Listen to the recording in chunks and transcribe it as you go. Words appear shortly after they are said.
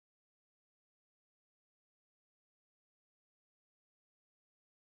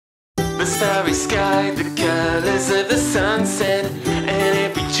starry sky, the colors of the sunset, and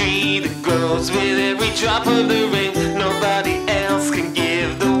every tree that grows with every drop of the rain. Nobody else can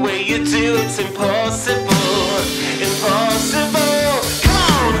give the way you do. It's impossible, impossible. Come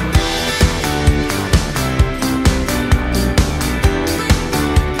on!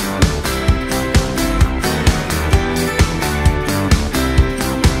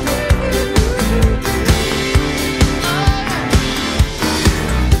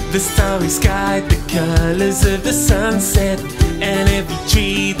 The starry sky, the colors of the sunset, and every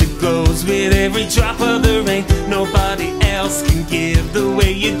tree that grows with every drop of the rain. Nobody else can give the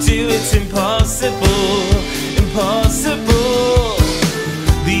way you do. It's impossible, impossible.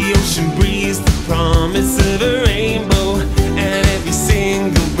 The ocean breeze, the promise of a rainbow, and every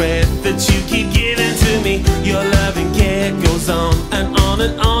single breath that you keep giving to me. Your love and care goes on and on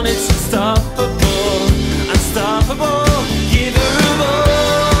and on. It's unstoppable, unstoppable. Give her of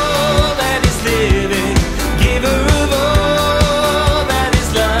all that is living, give her of all that is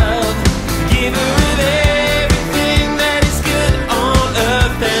love, give her of everything that is good on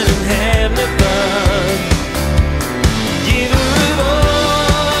earth and in heaven above. Give her of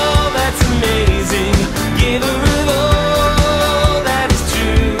all that's amazing, give her of all that is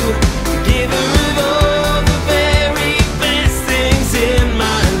true, give her of all the very best things in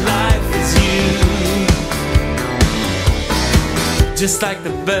my life is you. Just like the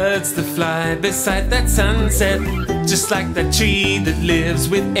birds that fly beside that sunset, just like that tree that lives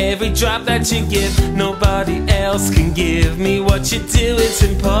with every drop that you give. Nobody else can give me what you do. It's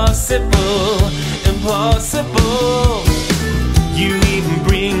impossible, impossible. You even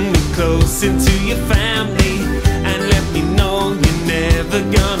bring me close into your family and let me know you're never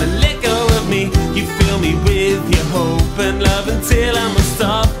gonna let go of me. You fill me with your hope and love until I'm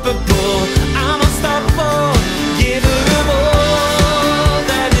unstoppable.